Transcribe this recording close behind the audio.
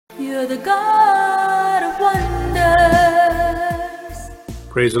You're the God of wonders.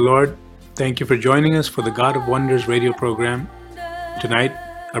 Praise the Lord. Thank you for joining us for the God of Wonders radio program. Tonight,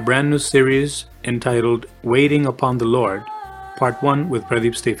 a brand new series entitled Waiting Upon the Lord, Part 1 with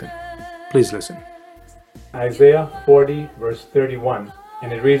Pradeep Stephen. Please listen. Isaiah 40 verse 31,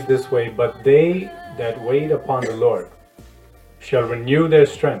 and it reads this way, "But they that wait upon the Lord shall renew their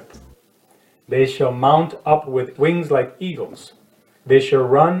strength. They shall mount up with wings like eagles. They shall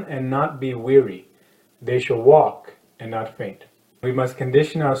run and not be weary. They shall walk and not faint." We must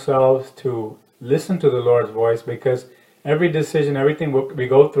condition ourselves to listen to the Lord's voice, because every decision, everything we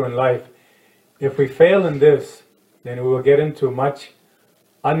go through in life, if we fail in this, then we will get into much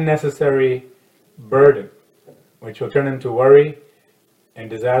unnecessary burden, which will turn into worry and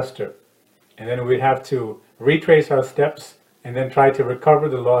disaster. And then we'd have to retrace our steps and then try to recover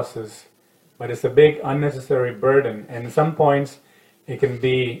the losses. But it's a big unnecessary burden, and at some points it can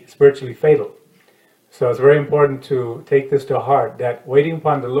be spiritually fatal. So it's very important to take this to heart, that waiting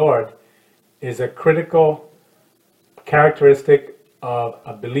upon the Lord is a critical characteristic of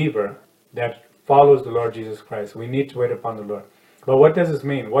a believer that follows the Lord Jesus Christ. We need to wait upon the Lord. But what does this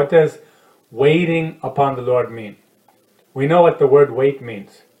mean? What does waiting upon the Lord mean? We know what the word wait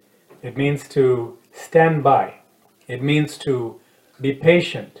means. It means to stand by. It means to be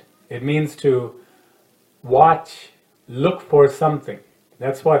patient. It means to watch, look for something.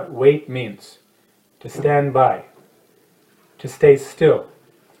 That's what wait means. To stand by, to stay still,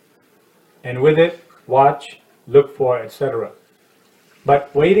 and with it, watch, look for, etc. But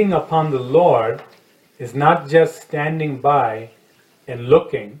waiting upon the Lord is not just standing by and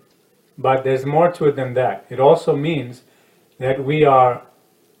looking, but there's more to it than that. It also means that we are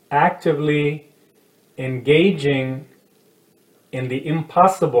actively engaging in the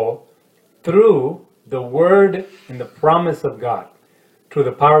impossible through the word and the promise of God. Through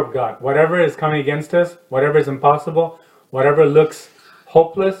the power of God. Whatever is coming against us, whatever is impossible, whatever looks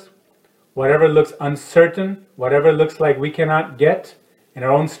hopeless, whatever looks uncertain, whatever looks like we cannot get in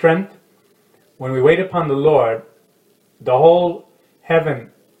our own strength, when we wait upon the Lord, the whole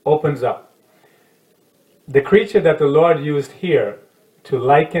heaven opens up. The creature that the Lord used here to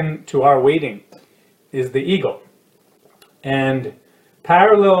liken to our waiting is the eagle. And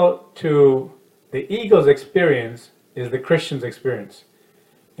parallel to the eagle's experience is the Christian's experience.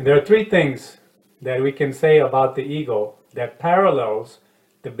 And there are three things that we can say about the eagle that parallels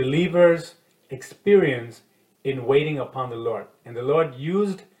the believer's experience in waiting upon the Lord. And the Lord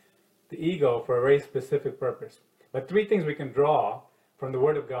used the eagle for a very specific purpose. But three things we can draw from the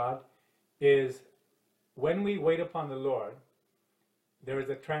Word of God is when we wait upon the Lord, there is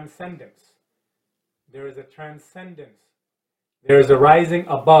a transcendence. There is a transcendence. There is a rising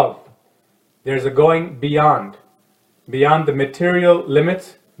above. There is a going beyond the material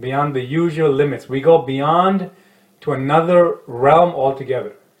limits, beyond the usual limits. We go beyond to another realm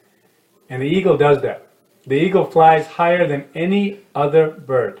altogether. And the eagle does that. The eagle flies higher than any other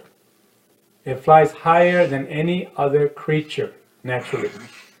bird. It flies higher than any other creature, naturally.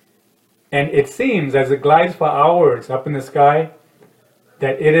 And it seems, as it glides for hours up in the sky,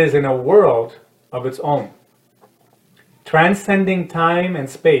 that it is in a world of its own, transcending time and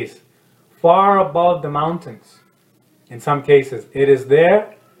space, far above the mountains. In some cases, it is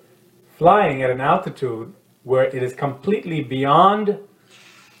there, flying at an altitude where it is completely beyond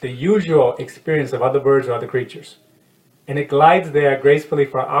the usual experience of other birds or other creatures. And it glides there gracefully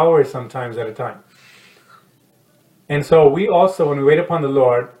for hours sometimes at a time. And so we also, when we wait upon the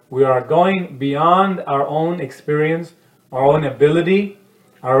Lord, we are going beyond our own experience, our own ability,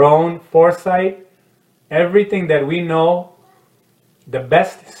 our own foresight, everything that we know, the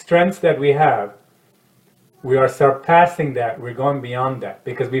best strengths that we have. We are surpassing that. We're going beyond that,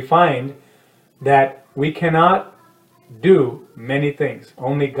 because we find that we cannot do many things.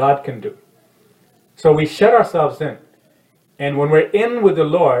 Only God can do. So we shut ourselves in. And when we're in with the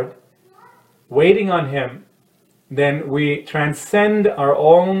Lord, waiting on Him, then we transcend our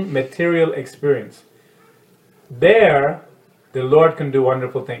own material experience. There, the Lord can do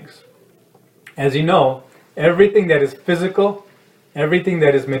wonderful things. As you know, everything that is physical, everything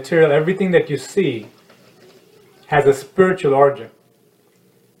that is material, everything that you see has a spiritual origin.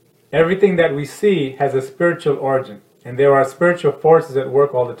 Everything that we see has a spiritual origin. And there are spiritual forces at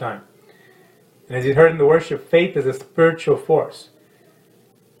work all the time. And as you heard in the worship, faith is a spiritual force.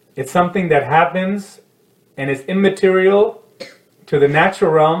 It's something that happens and is immaterial to the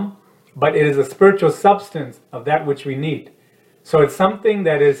natural realm, but it is a spiritual substance of that which we need. So it's something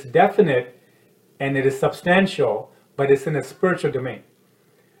that is definite and it is substantial, but it's in a spiritual domain.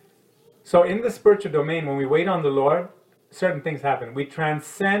 So in the spiritual domain, when we wait on the Lord, certain things happen. We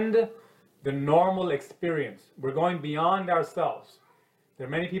transcend the normal experience. We're going beyond ourselves. There are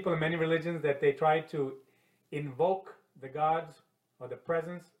many people in many religions that they try to invoke the gods or the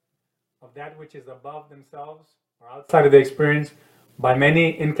presence of that which is above themselves or outside of the experience by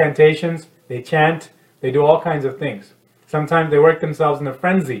many incantations. They chant, they do all kinds of things. Sometimes they work themselves in a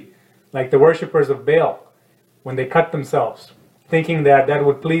frenzy, like the worshippers of Baal, when they cut themselves, thinking that that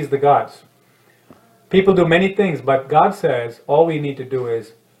would please the gods. People do many things, but God says all we need to do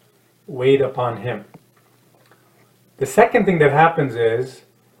is wait upon Him. The second thing that happens is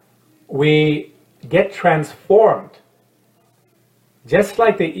we get transformed. Just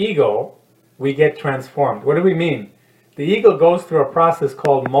like the eagle, we get transformed. What do we mean? The eagle goes through a process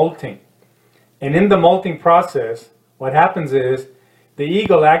called molting. And in the molting process, what happens is the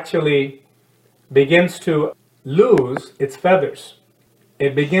eagle actually begins to lose its feathers.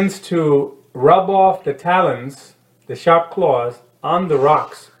 It begins to rub off the talons, the sharp claws, on the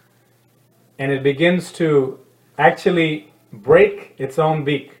rocks. And it begins to actually break its own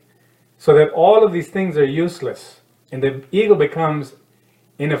beak, so that all of these things are useless. And the eagle becomes,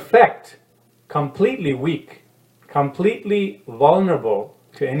 in effect, completely weak, completely vulnerable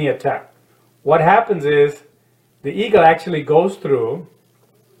to any attack. What happens is the eagle actually goes through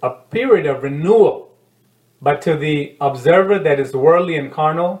a period of renewal. But to the observer that is worldly and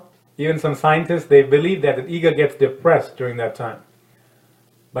carnal, even some scientists, they believe that the eagle gets depressed during that time.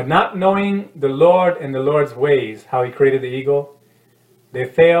 But not knowing the Lord and the Lord's ways, how He created the eagle, they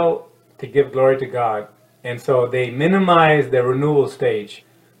fail to give glory to God. And so they minimize their renewal stage.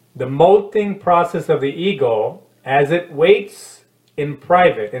 The molting process of the eagle, as it waits in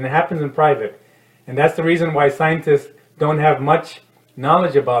private, and it happens in private, and that's the reason why scientists don't have much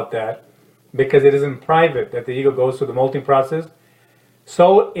knowledge about that, because it is in private that the eagle goes through the molting process.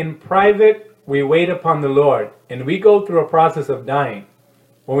 So in private, we wait upon the Lord, and we go through a process of dying.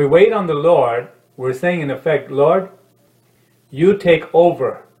 When we wait on the Lord, we're saying in effect, Lord, you take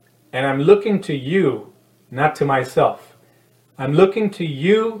over, and I'm looking to you, not to myself. I'm looking to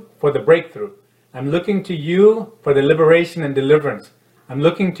you for the breakthrough. I'm looking to you for the liberation and deliverance. I'm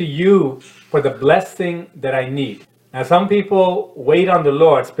looking to you for the blessing that I need. Now, some people wait on the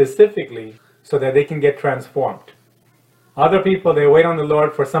Lord specifically so that they can get transformed. Other people, they wait on the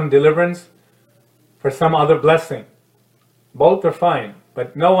Lord for some deliverance, for some other blessing. Both are fine.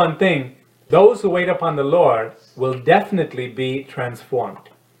 But know one thing, those who wait upon the Lord will definitely be transformed.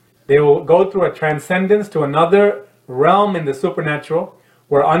 They will go through a transcendence to another realm in the supernatural,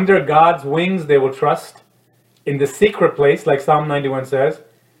 where under God's wings they will trust, in the secret place, like Psalm 91 says.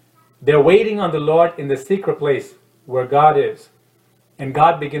 They're waiting on the Lord in the secret place where God is, and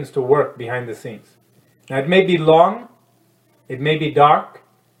God begins to work behind the scenes. Now it may be long, it may be dark,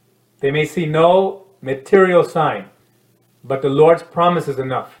 they may see no material sign, but the Lord's promise is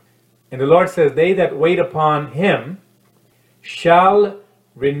enough. And the Lord says, they that wait upon Him shall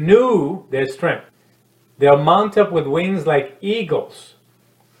renew their strength. They'll mount up with wings like eagles.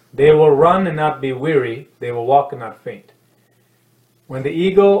 They will run and not be weary. They will walk and not faint. When the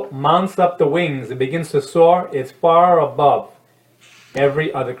eagle mounts up the wings and begins to soar, it's far above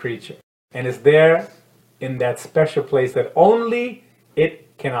every other creature. And it's there in that special place that only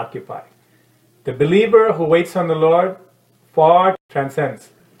it can occupy. The believer who waits on the Lord far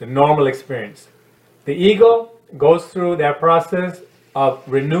transcends the normal experience. The eagle goes through that process of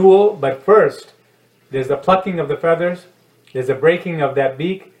renewal, but first there's the plucking of the feathers, there's a breaking of that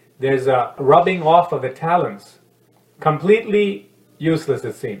beak, there's a rubbing off of the talons. Completely useless,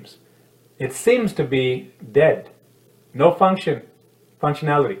 it seems. It seems to be dead. No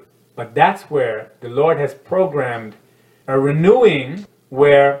functionality. But that's where the Lord has programmed a renewing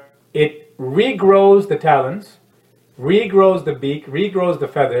where it regrows the talons, regrows the beak, regrows the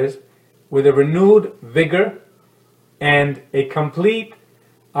feathers with a renewed vigor and a complete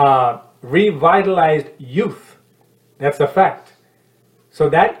revitalized youth. That's a fact. So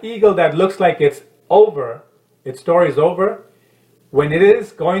that eagle that looks like it's over, its story is over, when it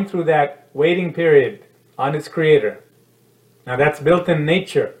is going through that waiting period on its creator. Now that's built in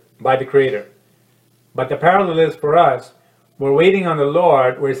nature by the creator. But the parallel is for us, we're waiting on the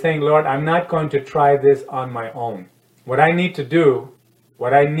Lord, we're saying, Lord, I'm not going to try this on my own. What I need to do,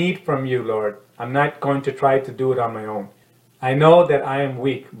 what I need from you, Lord, I'm not going to try to do it on my own. I know that I am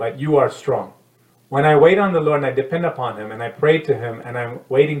weak, but you are strong. When I wait on the Lord and I depend upon Him and I pray to Him and I'm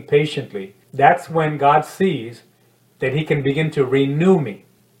waiting patiently, that's when God sees that He can begin to renew me.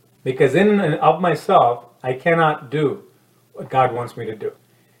 Because in and of myself, I cannot do what God wants me to do.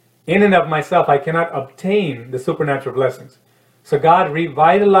 In and of myself, I cannot obtain the supernatural blessings. So God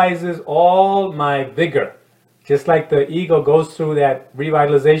revitalizes all my vigor, Just like the eagle goes through that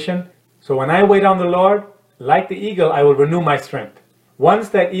revitalization. So when I wait on the Lord, like the eagle, I will renew my strength. Once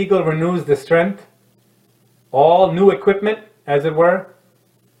that eagle renews the strength, all new equipment, as it were,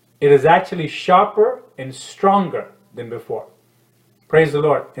 it is actually sharper and stronger than before. Praise the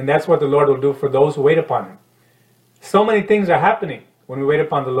Lord. And that's what the Lord will do for those who wait upon Him. So many things are happening when we wait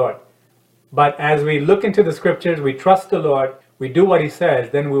upon the Lord. But as we look into the scriptures, we trust the Lord, we do what He says,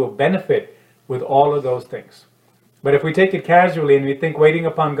 then we will benefit with all of those things. But if we take it casually and we think waiting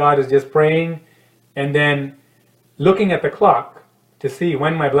upon God is just praying and then looking at the clock to see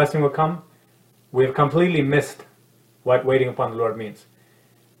when my blessing will come, we have completely missed what waiting upon the Lord means.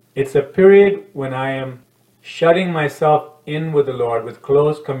 It's a period when I am shutting myself in with the Lord with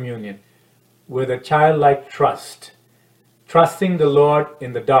close communion, with a childlike trust, trusting the Lord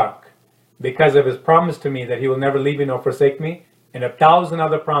in the dark because of His promise to me that He will never leave me nor forsake me, and 1,000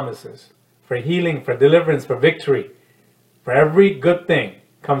 other promises for healing, for deliverance, for victory, for every good thing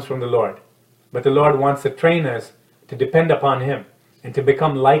comes from the Lord. But the Lord wants to train us to depend upon Him and to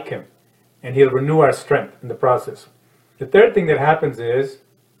become like Him, and He'll renew our strength in the process. The third thing that happens is,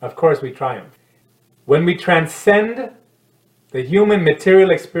 of course, we triumph. When we transcend the human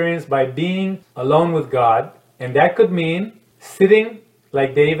material experience by being alone with God, and that could mean sitting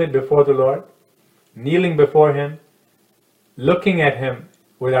like David before the Lord, kneeling before Him, looking at Him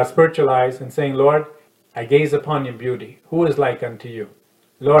with our spiritual eyes and saying, Lord, I gaze upon your beauty. Who is like unto you?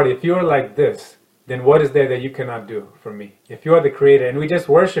 Lord, if you're like this, then what is there that you cannot do for me? If you're the creator, and we just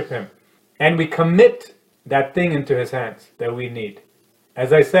worship Him, and we commit that thing into His hands that we need.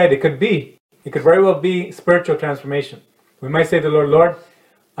 As I said, it could very well be spiritual transformation. We might say to the Lord, Lord,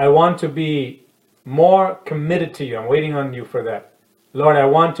 I want to be more committed to you. I'm waiting on you for that. Lord, I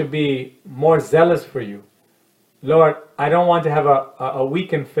want to be more zealous for you. Lord, I don't want to have a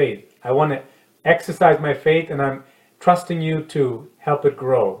weakened faith. I want to exercise my faith, and I'm trusting you to help it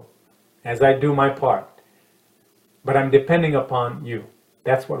grow as I do my part. But I'm depending upon you.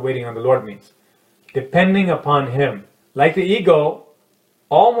 That's what waiting on the Lord means. Depending upon Him. Like the eagle,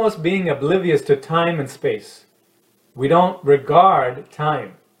 almost being oblivious to time and space. We don't regard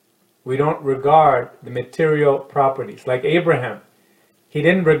time. We don't regard the material properties. Like Abraham, he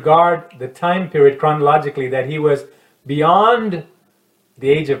didn't regard the time period chronologically that he was beyond the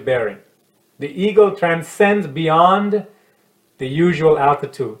age of bearing. The eagle transcends beyond the usual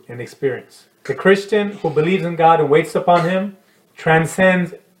altitude and experience. The Christian who believes in God and waits upon Him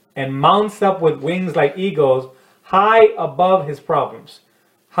transcends and mounts up with wings like eagles high above his problems,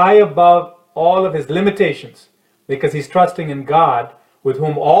 high above all of his limitations, because he's trusting in God with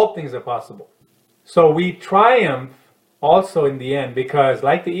whom all things are possible. So we triumph also in the end because,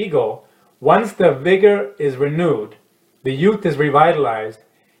 like the eagle, once the vigor is renewed, the youth is revitalized,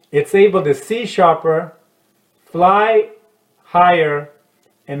 it's able to see sharper, fly higher,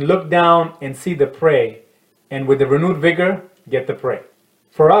 and look down and see the prey, and with the renewed vigor, get the prey.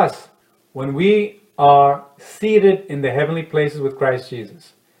 For us, when we are seated in the heavenly places with Christ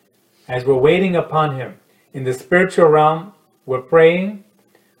Jesus, as we're waiting upon Him in the spiritual realm, we're praying,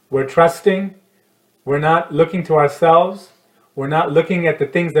 we're trusting, we're not looking to ourselves, we're not looking at the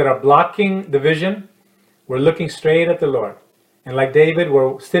things that are blocking the vision, we're looking straight at the Lord. And like David,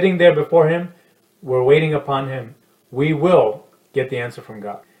 we're sitting there before Him, we're waiting upon Him. We will get the answer from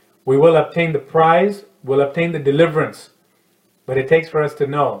God. We will obtain the prize, we'll obtain the deliverance. But it takes for us to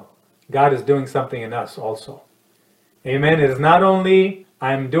know God is doing something in us also. Amen. It is not only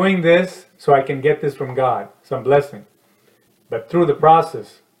I'm doing this so I can get this from God, some blessing. But through the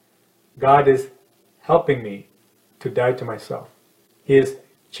process, God is helping me to die to myself. He is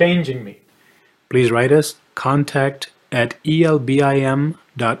changing me. Please write us,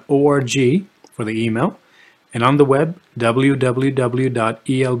 contact@elbim.org for the email, and on the web, www.elbim.org,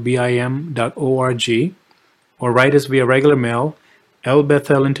 or write us via regular mail, El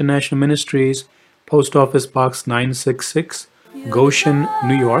Bethel International Ministries, Post Office Box 966, Goshen,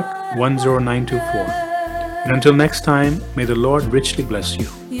 New York 10924. And until next time, may the Lord richly bless you.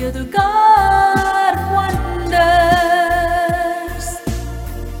 You're the God of wonders.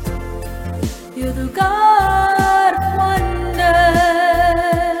 You're the God of wonders.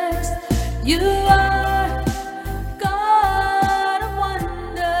 You are God of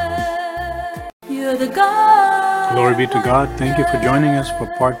wonders. You're the God. Glory be to God. Thank you for joining us for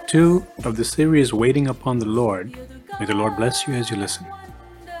part 2 of the series Waiting Upon the Lord. May the Lord bless you as you listen.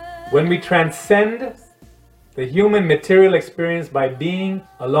 When we transcend the human material experience by being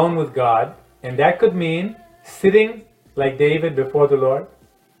alone with God, and that could mean sitting like David before the Lord,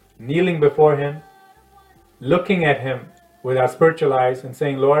 kneeling before Him, looking at Him with our spiritual eyes and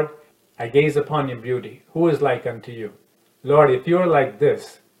saying, Lord, I gaze upon your beauty. Who is like unto you? Lord, if you are like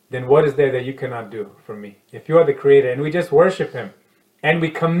this, then what is there that you cannot do for me? If you are the creator, and we just worship him, and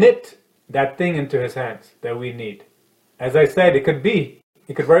we commit that thing into his hands that we need. As I said, it could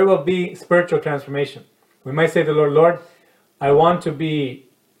very well be spiritual transformation. We might say to the Lord, Lord, I want to be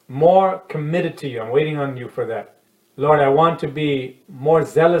more committed to you. I'm waiting on you for that. Lord, I want to be more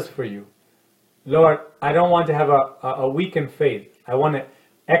zealous for you. Lord, I don't want to have a weakened faith. I want to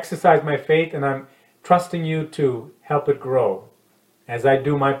exercise my faith, and I'm trusting you to help it grow as I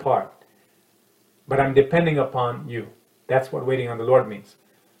do my part. But I'm depending upon you. That's what waiting on the Lord means.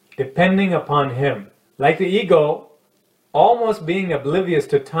 Depending upon him. Like the eagle, almost being oblivious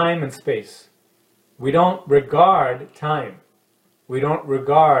to time and space. We don't regard time. We don't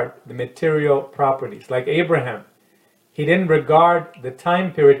regard the material properties. Like Abraham, he didn't regard the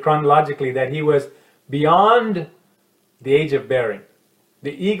time period chronologically that he was beyond the age of bearing.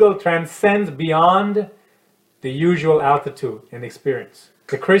 The eagle transcends beyond the usual altitude and experience.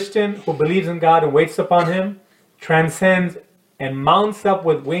 The Christian who believes in God and waits upon him transcends and mounts up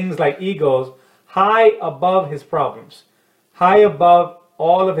with wings like eagles high above his problems, high above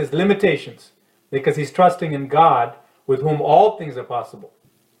all of his limitations, because he's trusting in God with whom all things are possible.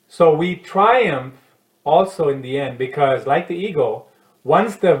 So we triumph also in the end because, like the eagle,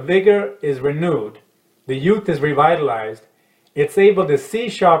 once the vigor is renewed, the youth is revitalized, it's able to see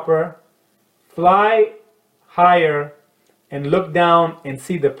sharper, fly higher, and look down and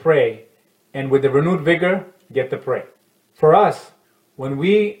see the prey, and with the renewed vigor, get the prey. For us, when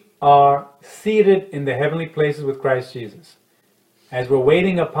we are seated in the heavenly places with Christ Jesus, as we're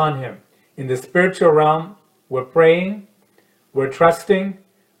waiting upon him, in the spiritual realm, we're praying, we're trusting,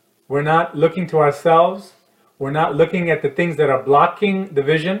 we're not looking to ourselves, we're not looking at the things that are blocking the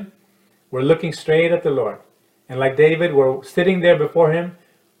vision, we're looking straight at the Lord. And like David, we're sitting there before him,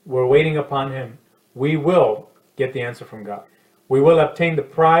 we're waiting upon him. We will get the answer from God. We will obtain the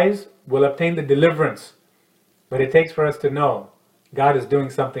prize, we'll obtain the deliverance. But it takes for us to know God is doing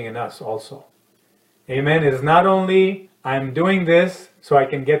something in us also. Amen. It is not only I'm doing this so I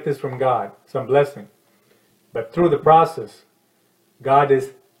can get this from God, some blessing. But through the process, God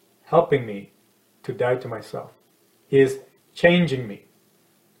is helping me to die to myself. He is changing me.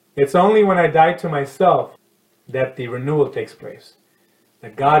 It's only when I die to myself that the renewal takes place.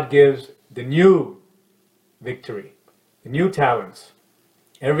 That God gives the new victory, the new talents,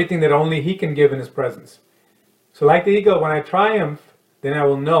 everything that only he can give in his presence. So like the eagle, when I triumph, then I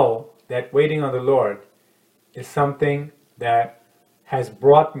will know that waiting on the Lord is something that has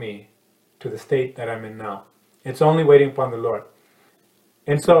brought me to the state that I'm in now. It's only waiting upon the Lord.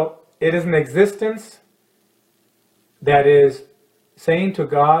 And so it is an existence that is saying to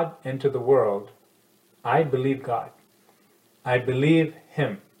God and to the world, I believe God. I believe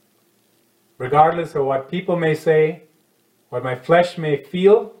him. Regardless of what people may say, what my flesh may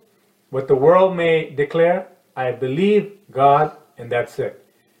feel, what the world may declare, I believe God, and that's it.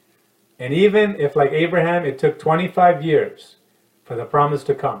 And even if, like Abraham, it took 25 years for the promise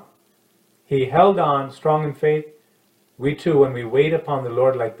to come, he held on strong in faith. We too, when we wait upon the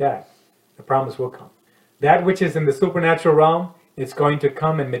Lord like that, the promise will come. That which is in the supernatural realm, it's going to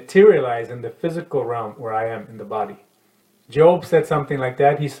come and materialize in the physical realm where I am in the body. Job said something like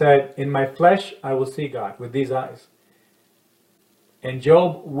that. He said, in my flesh I will see God with these eyes. And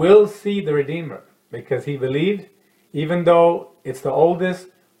Job will see the Redeemer because he believed, even though it's the oldest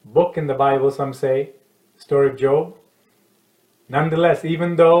book in the Bible, some say, story of Job. Nonetheless,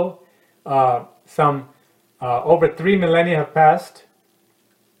 even though over 3 millennia have passed,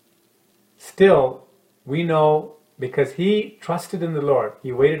 still we know because he trusted in the Lord,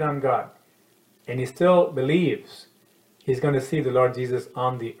 he waited on God, and he still believes he's going to see the Lord Jesus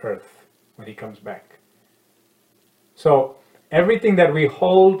on the earth when he comes back. So everything that we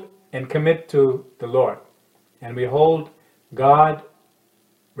hold and commit to the Lord, and we hold God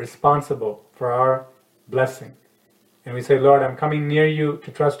responsible for our blessing, and we say, Lord, I'm coming near you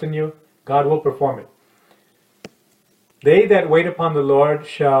to trust in you, God will perform it. They that wait upon the Lord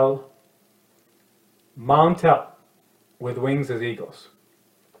shall mount up with wings as eagles.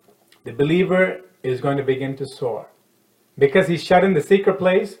 The believer is going to begin to soar. Because he's shut in the secret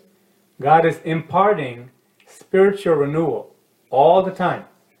place, God is imparting spiritual renewal all the time.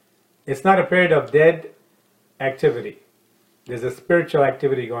 It's not a period of dead activity. There's a spiritual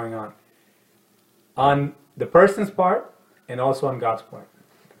activity going on the person's part and also on God's part.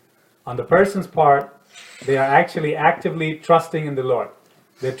 On the person's part, they are actually actively trusting in the Lord.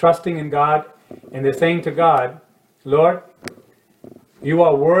 They're trusting in God, and they're saying to God, Lord, you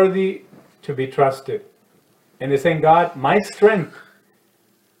are worthy to be trusted. And they're saying, God, my strength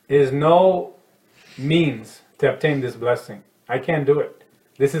is no means to obtain this blessing. I can't do it.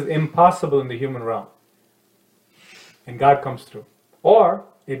 This is impossible in the human realm. And God comes through. Or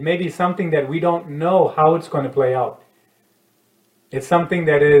it may be something that we don't know how it's going to play out. It's something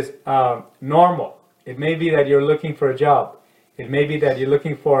that is normal. It may be that you're looking for a job. It may be that you're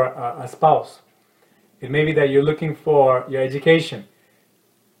looking for a spouse. It may be that you're looking for your education.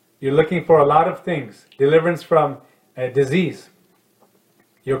 You're looking for a lot of things. Deliverance from a disease.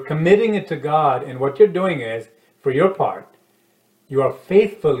 You're committing it to God, and what you're doing is, for your part, you are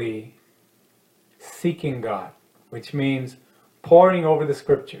faithfully seeking God, which means poring over the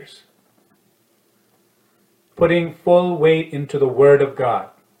scriptures, putting full weight into the Word of God.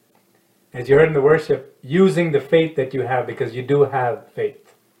 As you heard in the worship, using the faith that you have, because you do have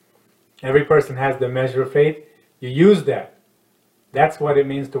faith. Every person has the measure of faith. You use that. That's what it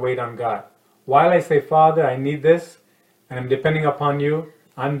means to wait on God. While I say, Father, I need this, and I'm depending upon you,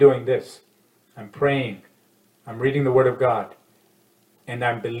 I'm doing this. I'm praying. I'm reading the Word of God. And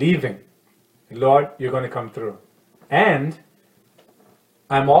I'm believing, Lord, you're going to come through. And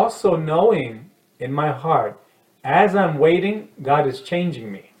I'm also knowing in my heart, as I'm waiting, God is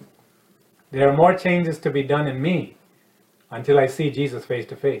changing me. There are more changes to be done in me until I see Jesus face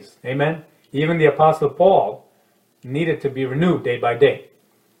to face. Amen? Even the Apostle Paul needed to be renewed day by day.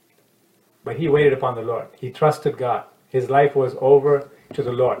 But he waited upon the Lord. He trusted God. His life was over to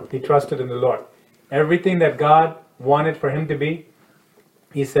the Lord. He trusted in the Lord. Everything that God wanted for him to be,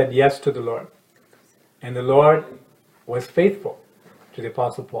 he said yes to the Lord. And the Lord was faithful to the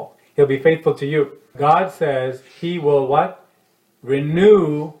Apostle Paul. He'll be faithful to you. God says he will what?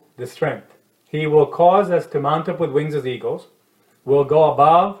 Renew the strength. He will cause us to mount up with wings as eagles. We'll go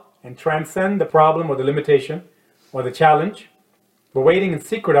above and transcend the problem or the limitation or the challenge. We're waiting in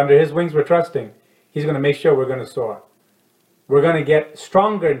secret under his wings. We're trusting. He's going to make sure we're going to soar. We're going to get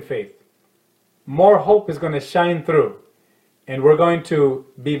stronger in faith. More hope is going to shine through. And we're going to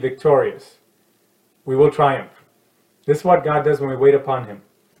be victorious. We will triumph. This is what God does when we wait upon him.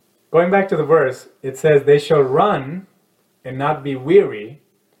 Going back to the verse, it says, they shall run and not be weary.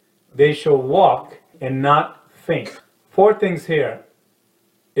 They shall walk and not faint. 4 things here.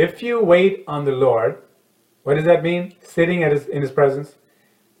 If you wait on the Lord, what does that mean? Sitting in his presence,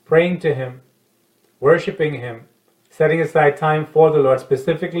 praying to him, worshiping him, setting aside time for the Lord.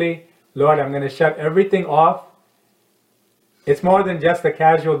 Specifically, Lord, I'm going to shut everything off. It's more than just a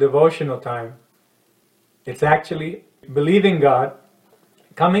casual devotional time. It's actually believing God,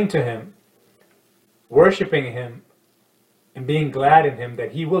 coming to him, worshiping him, and being glad in him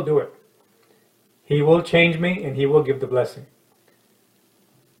that he will do it. He will change me and he will give the blessing.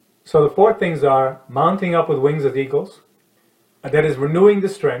 So the 4 things are mounting up with wings as eagles, that is renewing the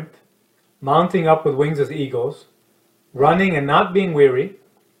strength, mounting up with wings as eagles, running and not being weary,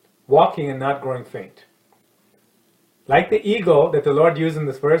 walking and not growing faint. Like the eagle that the Lord used in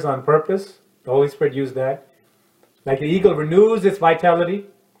this verse on purpose, the Holy Spirit used that. Like the eagle renews its vitality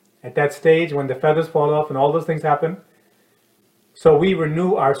at that stage when the feathers fall off and all those things happen. So we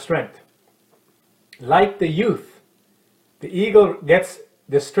renew our strength. Like the youth, the eagle gets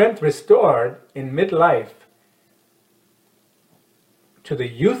the strength restored in midlife to the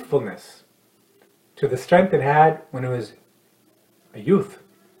youthfulness, to the strength it had when it was a youth.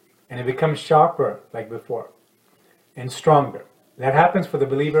 And it becomes sharper like before and stronger. That happens for the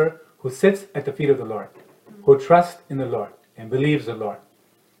believer who sits at the feet of the Lord, who trusts in the Lord and believes the Lord.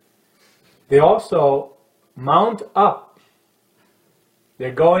 They also mount up.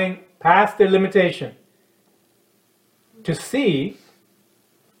 They're going past their limitation to see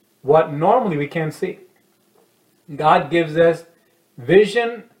what normally we can't see. God gives us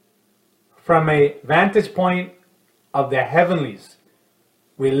vision from a vantage point of the heavenlies.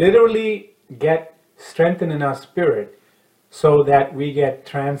 We literally get strengthened in our spirit so that we get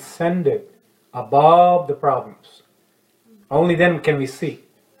transcended above the problems. Only then can we see.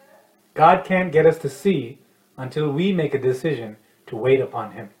 God can't get us to see until we make a decision to wait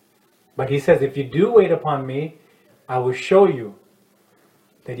upon him. But he says, if you do wait upon me, I will show you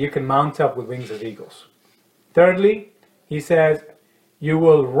that you can mount up with wings as eagles. Thirdly, he says, you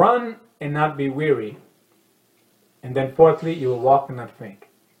will run and not be weary. And then fourthly, you will walk and not faint.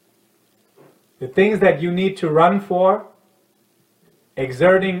 The things that you need to run for,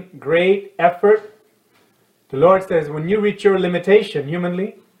 exerting great effort, the Lord says, when you reach your limitation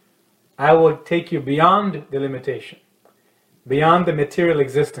humanly, I will take you beyond the limitation, beyond the material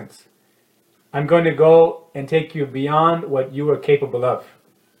existence. I'm going to go and take you beyond what you are capable of.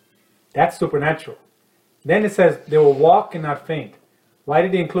 That's supernatural. Then it says, they will walk and not faint. Why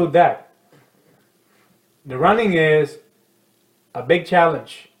did he include that? The running is a big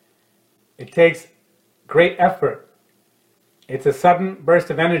challenge. It takes great effort. It's a sudden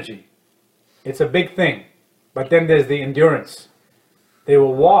burst of energy. It's a big thing. But then there's the endurance. They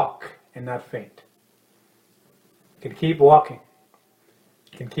will walk and not faint. You can keep walking.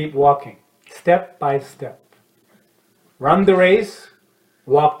 You can keep walking. Step by step. Run the race,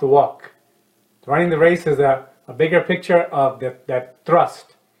 walk the walk. Running the race is a bigger picture of that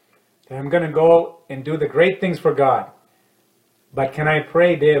thrust. That I'm going to go and do the great things for God. But can I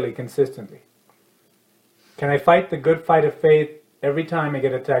pray daily, consistently? Can I fight the good fight of faith every time I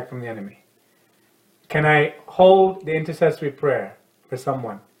get attacked from the enemy? Can I hold the intercessory prayer for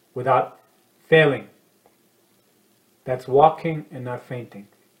someone without failing? That's walking and not fainting.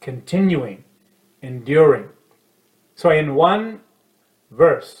 Continuing, enduring. So in one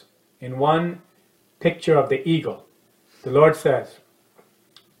verse, in one picture of the eagle, the Lord says,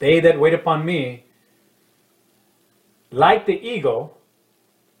 they that wait upon me, like the eagle,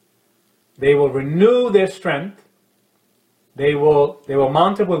 they will renew their strength. They will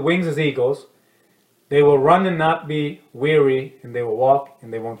mount up with wings as eagles. They will run and not be weary, and they will walk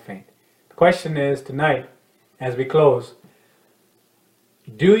and they won't faint. The question is tonight, as we close,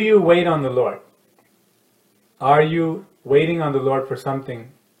 do you wait on the Lord? Are you waiting on the Lord for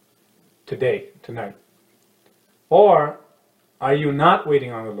something today, tonight? Or are you not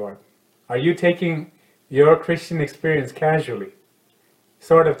waiting on the Lord? Are you taking your Christian experience casually,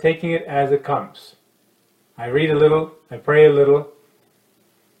 sort of taking it as it comes? I read a little, I pray a little,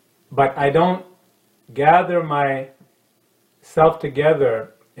 but I don't gather myself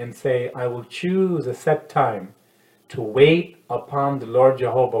together and say, I will choose a set time to wait upon the Lord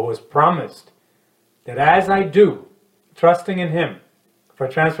Jehovah, who has promised that as I do, trusting in Him, for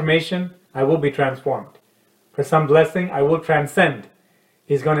transformation, I will be transformed. For some blessing, I will transcend.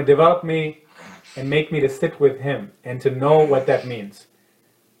 He's going to develop me and make me to sit with Him and to know what that means.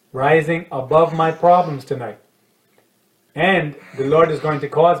 Rising above my problems tonight. And the Lord is going to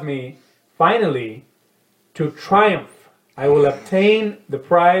cause me, finally, to triumph. I will obtain the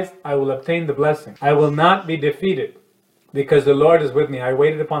prize. I will obtain the blessing. I will not be defeated because the Lord is with me. I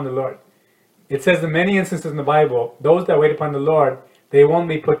waited upon the Lord. It says in many instances in the Bible, those that wait upon the Lord, they won't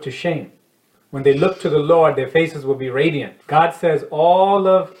be put to shame. When they look to the Lord, their faces will be radiant. God says, all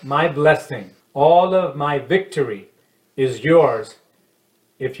of my blessing, all of my victory is yours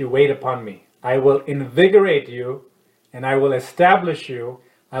if you wait upon me. I will invigorate you and I will establish you.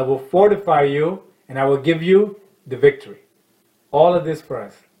 I will fortify you and I will give you the victory. All of this for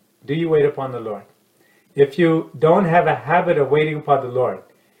us. Do you wait upon the Lord? If you don't have a habit of waiting upon the Lord,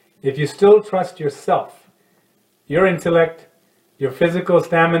 if you still trust yourself, your intellect, your physical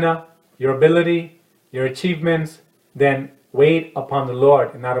stamina, your ability, your achievements, then wait upon the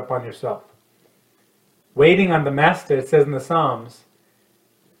Lord and not upon yourself. Waiting on the Master, it says in the Psalms,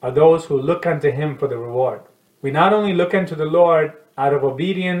 are those who look unto Him for the reward. We not only look unto the Lord out of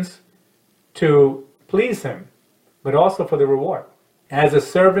obedience to please Him, but also for the reward. As a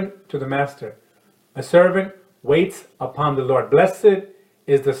servant to the Master, a servant waits upon the Lord. Blessed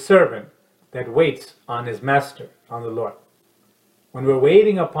is the servant that waits on his Master, on the Lord. When we're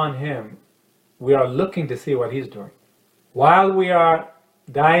waiting upon Him, we are looking to see what He's doing. While we are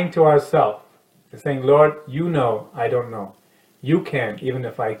dying to ourselves, and saying, Lord, you know, I don't know. You can, even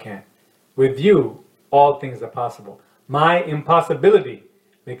if I can't. With you, all things are possible. My impossibility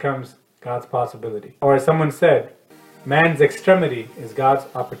becomes God's possibility. Or as someone said, man's extremity is God's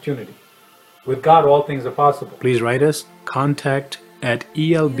opportunity. With God, all things are possible. Please write us,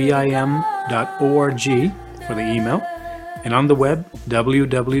 contact@elbim.org for the email, and on the web,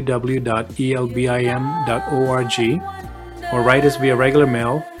 www.elbim.org, or write us via regular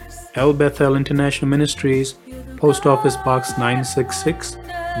mail, El Bethel International Ministries, Post Office Box 966,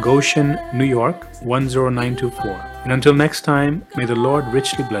 Goshen, New York 10924. And until next time, may the Lord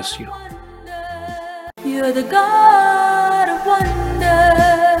richly bless you. You're the God of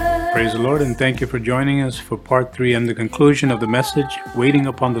wonder. Praise the Lord, and thank you for joining us for part 3 and the conclusion of the message, Waiting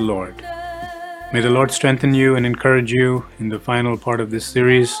Upon the Lord. May the Lord strengthen you and encourage you in the final part of this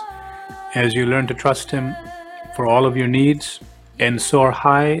series as you learn to trust Him for all of your needs and soar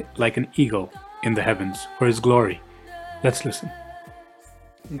high like an eagle in the heavens for His glory. Let's listen.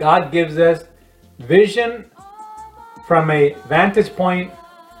 God gives us vision from a vantage point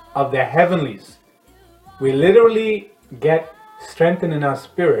of the heavenlies. We literally get strengthened in our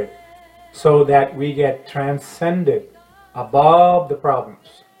spirit so that we get transcended above the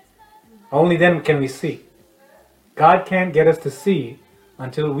problems. Only then can we see. God can't get us to see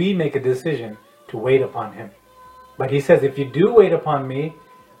until we make a decision to wait upon Him. But He says, if you do wait upon me,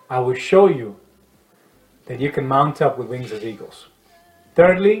 I will show you that you can mount up with wings as eagles.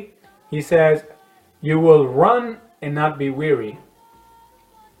 Thirdly, he says, you will run and not be weary.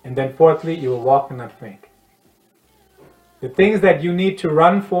 And then fourthly, you will walk and not faint. The things that you need to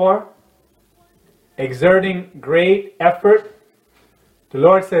run for, exerting great effort, the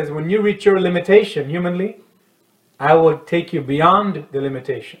Lord says, when you reach your limitation humanly, I will take you beyond the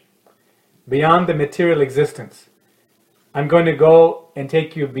limitation, beyond the material existence. I'm going to go and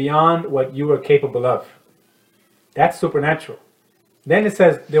take you beyond what you are capable of. That's supernatural. Then it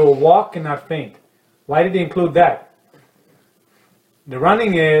says, they will walk and not faint. Why did he include that? The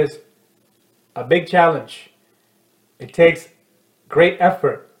running is a big challenge. It takes great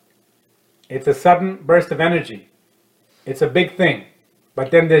effort. It's a sudden burst of energy. It's a big thing.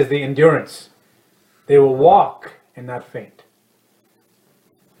 But then there's the endurance. They will walk and not faint.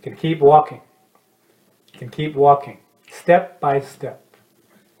 You can keep walking. You can keep walking. Step by step.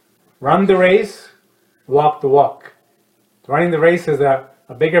 Run the race, walk the walk. Running the race is a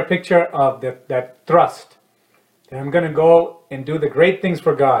bigger picture of that thrust. That I'm going to go and do the great things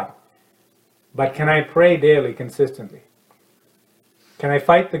for God. But can I pray daily, consistently? Can I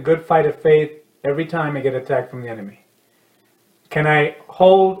fight the good fight of faith every time I get attacked from the enemy? Can I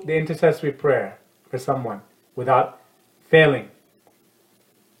hold the intercessory prayer for someone without failing?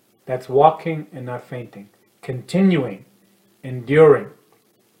 That's walking and not fainting. Continuing, enduring.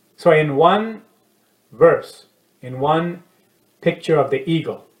 So in one verse, in one picture of the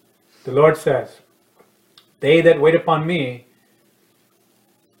eagle, the Lord says, they that wait upon me,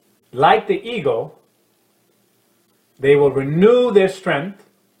 like the eagle, they will renew their strength.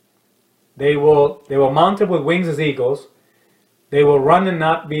 They will mount up with wings as eagles. They will run and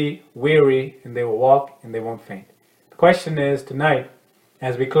not be weary, and they will walk and they won't faint. The question is tonight,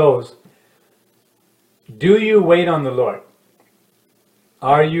 as we close, do you wait on the Lord?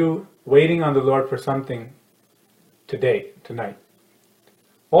 Are you waiting on the Lord for something tonight?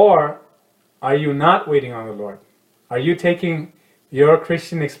 Or are you not waiting on the Lord? Are you taking your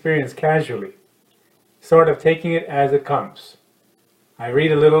Christian experience casually, sort of taking it as it comes? I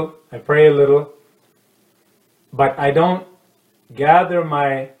read a little, I pray a little, but I don't gather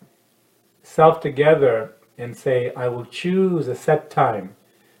myself together and say, I will choose a set time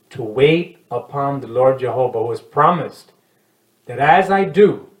to wait upon the Lord Jehovah, who has promised that as I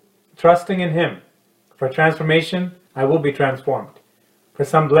do, trusting in Him for transformation, I will be transformed. For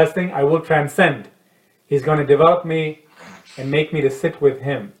some blessing, I will transcend. He's going to develop me and make me to sit with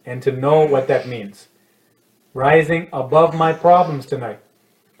Him and to know what that means. Rising above my problems tonight.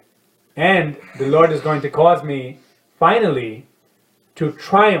 And the Lord is going to cause me, finally, to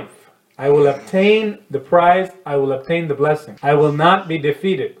triumph. I will obtain the prize. I will obtain the blessing. I will not be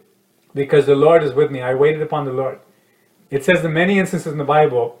defeated because the Lord is with me. I waited upon the Lord. It says in many instances in the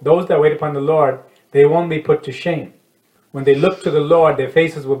Bible, those that wait upon the Lord, they won't be put to shame. When they look to the Lord, their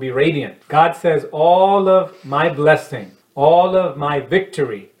faces will be radiant. God says, all of my blessing, all of my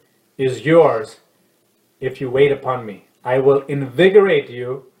victory is yours if you wait upon me. I will invigorate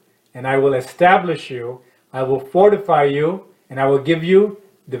you and I will establish you. I will fortify you and I will give you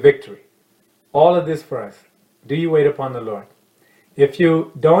the victory. All of this for us. Do you wait upon the Lord? If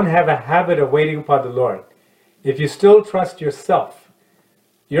you don't have a habit of waiting upon the Lord, if you still trust yourself,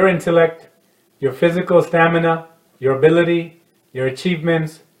 your intellect, your physical stamina, your ability, your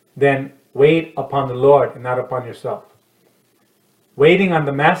achievements, then wait upon the Lord and not upon yourself. Waiting on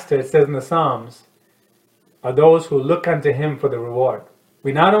the Master, it says in the Psalms, are those who look unto Him for the reward.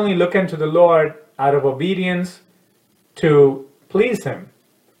 We not only look unto the Lord out of obedience to please Him,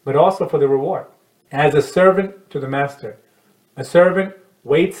 but also for the reward. As a servant to the Master, a servant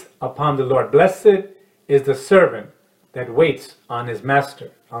waits upon the Lord. Blessed is the servant that waits on his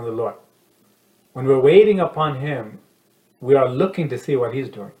Master, on the Lord. When we're waiting upon Him, we are looking to see what He's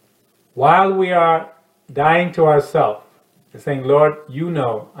doing. While we are dying to ourselves, and saying, Lord, you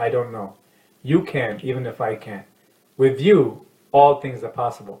know, I don't know. You can, even if I can't. With you, all things are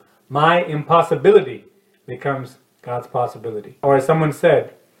possible. My impossibility becomes God's possibility. Or as someone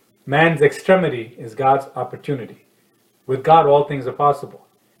said, man's extremity is God's opportunity. With God, all things are possible.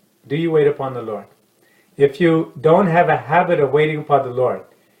 Do you wait upon the Lord? If you don't have a habit of waiting upon the Lord,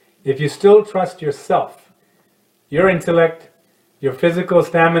 if you still trust yourself, your intellect, your physical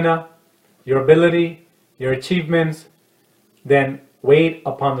stamina, your ability, your achievements, then wait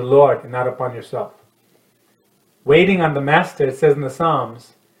upon the Lord and not upon yourself. Waiting on the Master, it says in the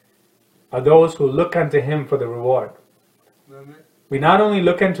Psalms, are those who look unto Him for the reward. Amen. We not only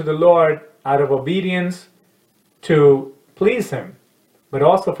look unto the Lord out of obedience to please Him, but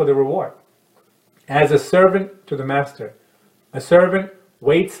also for the reward. As a servant to the Master, a servant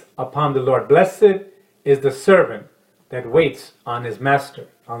waits upon the Lord. Blessed is the servant that waits on his Master,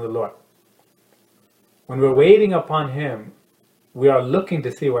 on the Lord. When we're waiting upon Him, we are looking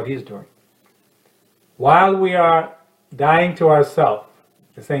to see what He's doing. While we are dying to ourselves,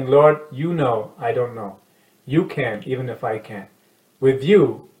 we're saying, Lord, you know, I don't know. You can, even if I can't. With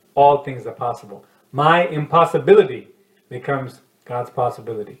you, all things are possible. My impossibility becomes God's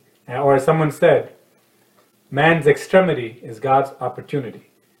possibility. Or as someone said, man's extremity is God's opportunity.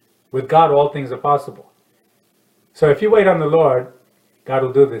 With God, all things are possible. So if you wait on the Lord, God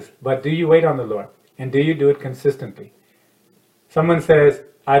will do this. But do you wait on the Lord? And do you do it consistently? Someone says,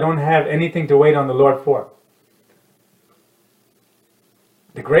 I don't have anything to wait on the Lord for.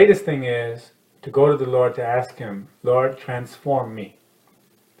 The greatest thing is to go to the Lord to ask Him, Lord, transform me.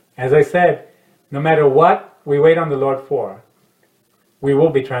 As I said, no matter what we wait on the Lord for, we will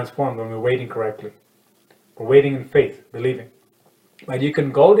be transformed when we're waiting correctly. We're waiting in faith, believing. But you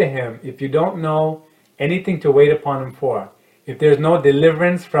can go to Him if you don't know anything to wait upon Him for. If there's no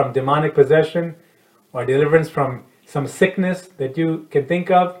deliverance from demonic possession or deliverance from some sickness that you can think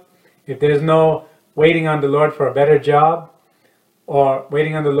of, if there's no waiting on the Lord for a better job, or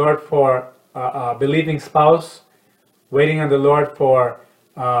waiting on the Lord for a believing spouse, waiting on the Lord for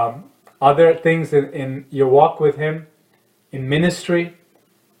other things in your walk with Him, in ministry,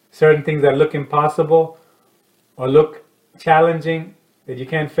 certain things that look impossible or look challenging that you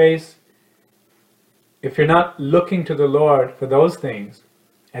can't face. If you're not looking to the Lord for those things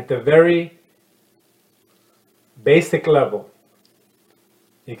at the very basic level,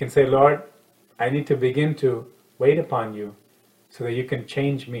 you can say, Lord, I need to begin to wait upon you so that you can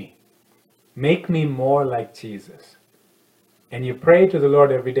change me. Make me more like Jesus. And you pray to the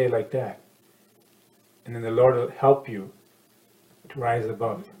Lord every day like that. And then the Lord will help you to rise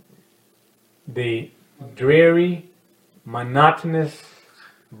above the dreary, monotonous,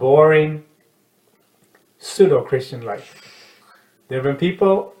 boring, pseudo-Christian life. There have been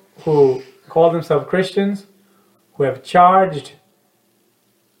people who call themselves Christians who have charged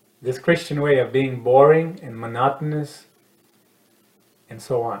this Christian way of being boring and monotonous and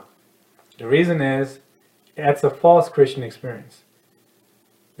so on. The reason is, that's a false Christian experience.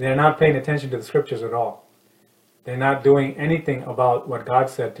 They're not paying attention to the scriptures at all. They're not doing anything about what God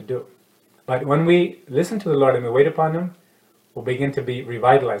said to do. But when we listen to the Lord and we wait upon Him, we'll begin to be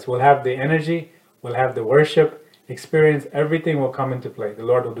revitalized. We'll have the energy, we'll have the worship experience, everything will come into play. The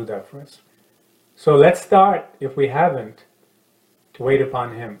Lord will do that for us. So let's start, if we haven't, to wait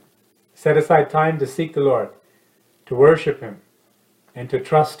upon Him. Set aside time to seek the Lord, to worship Him, and to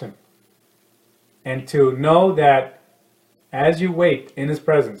trust Him. And to know that as you wait in His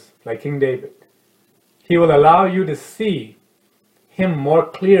presence, like King David, He will allow you to see Him more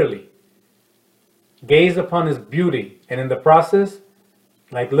clearly. Gaze upon His beauty, and in the process,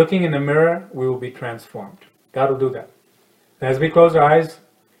 like looking in a mirror, we will be transformed. God will do that. As we close our eyes,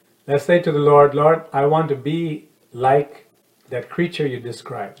 let's say to the Lord, Lord, I want to be like that creature you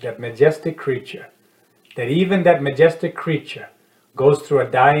described, that majestic creature, that even that majestic creature goes through a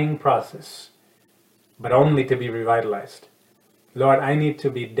dying process, but only to be revitalized. Lord, I need to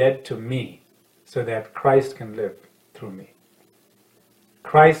be dead to me so that Christ can live through me.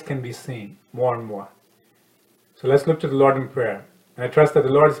 Christ can be seen more and more. So let's look to the Lord in prayer. And I trust that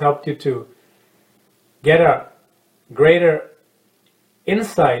the Lord has helped you to get a greater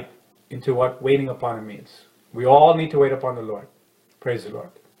insight into what waiting upon Him means. We all need to wait upon the Lord. Praise the Lord.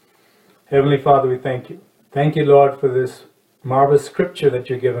 Heavenly Father, we thank you. Thank you, Lord, for this marvelous scripture that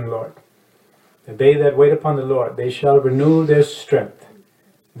you've given, Lord. That they that wait upon the Lord, they shall renew their strength.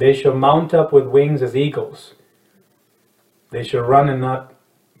 They shall mount up with wings as eagles. They shall run and not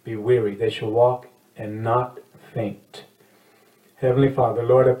be weary. They shall walk and not faint. Heavenly Father,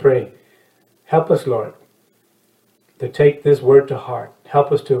 Lord, I pray, help us, Lord, to take this word to heart.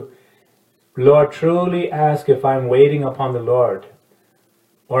 Help us to, Lord, truly ask if I'm waiting upon the Lord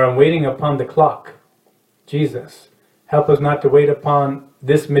or I'm waiting upon the clock. Jesus, help us not to wait upon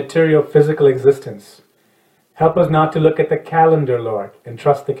this material physical existence. Help us not to look at the calendar, Lord, and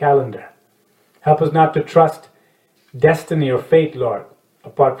trust the calendar. Help us not to trust destiny or fate, Lord,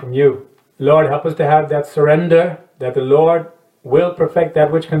 apart from you. Lord, help us to have that surrender that the Lord will perfect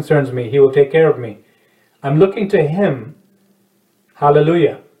that which concerns me. He will take care of me. I'm looking to Him,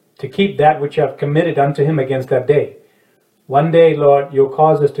 hallelujah, to keep that which I have committed unto Him against that day. One day, Lord, you'll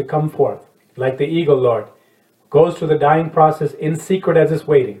cause us to come forth like the eagle, Lord, goes through the dying process in secret as it's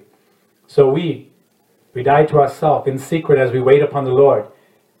waiting. So we die to ourselves in secret as we wait upon the Lord.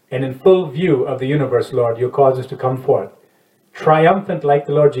 And in full view of the universe, Lord, you'll cause us to come forth, triumphant like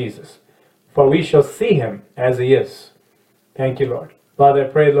the Lord Jesus. For we shall see Him as He is. Thank you, Lord. Father, I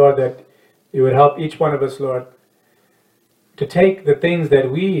pray, Lord, that you would help each one of us, Lord, to take the things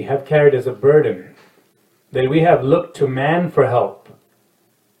that we have carried as a burden that we have looked to man for help.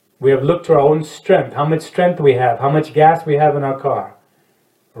 We have looked to our own strength, how much strength we have, how much gas we have in our car,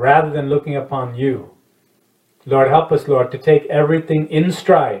 rather than looking upon you. Lord, help us, Lord, to take everything in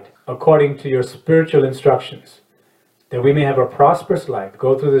stride according to your spiritual instructions, that we may have a prosperous life.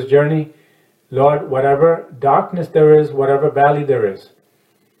 Go through this journey, Lord, whatever darkness there is, whatever valley there is,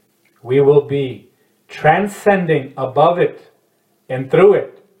 we will be transcending above it and through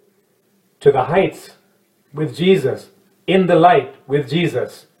it to the heights with Jesus, in the light with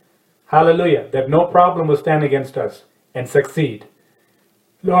Jesus. Hallelujah. That no problem will stand against us and succeed.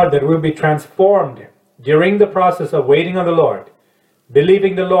 Lord, that we'll be transformed during the process of waiting on the Lord,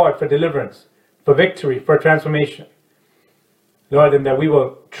 believing the Lord for deliverance, for victory, for transformation. Lord, and that we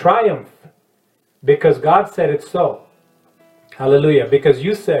will triumph because God said it so. Hallelujah. Because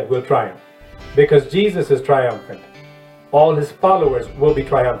you said we'll triumph. Because Jesus is triumphant. All his followers will be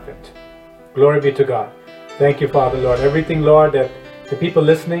triumphant. Glory be to God. Thank you, Father, Lord. Everything, Lord, that the people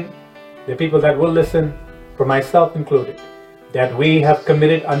listening, the people that will listen, for myself included, that we have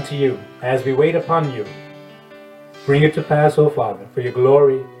committed unto you as we wait upon you. Bring it to pass, O Father, for your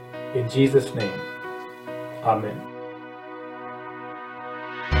glory, in Jesus' name. Amen.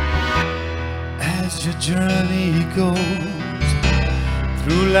 As your journey goes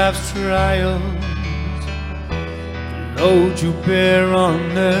through life's trials, the load you bear on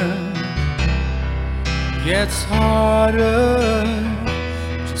earth gets harder.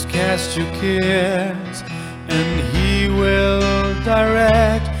 Just cast your cares and he will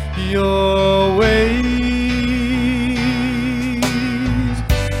direct your ways.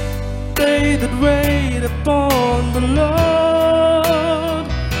 They that wait upon the Lord,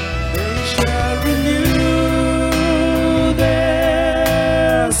 they shall renew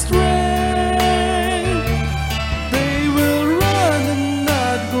their strength. They will run and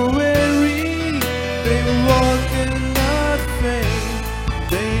not go weary, they will walk and not faint.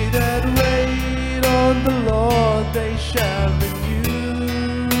 They that wait on the Lord, they shall renew.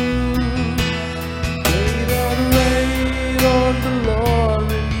 They that wait on the Lord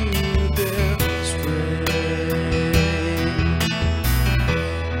renew their strength.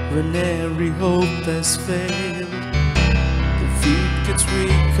 When every hope has failed, the feet gets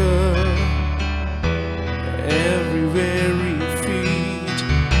weaker. Every weary feet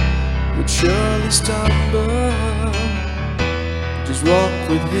would surely stumble. Just walk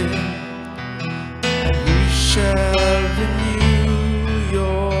with him, and he shall renew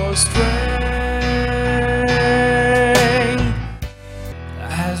your strength.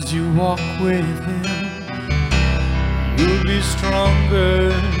 As you walk with him, you'll be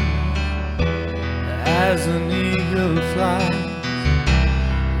stronger. As an eagle flies,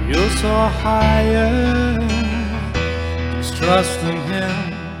 you'll soar higher. Just trust in him,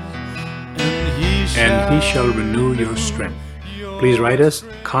 and he shall renew your strength. Please write us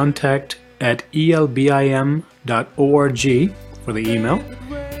contact@elbim.org for the email,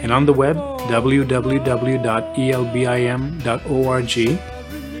 and on the web www.elbim.org,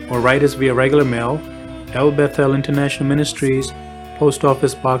 or write us via regular mail, El Bethel International Ministries, Post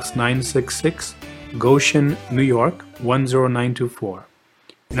Office Box 966, Goshen, New York 10924.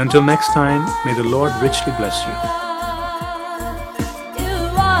 And until next time, may the Lord richly bless you.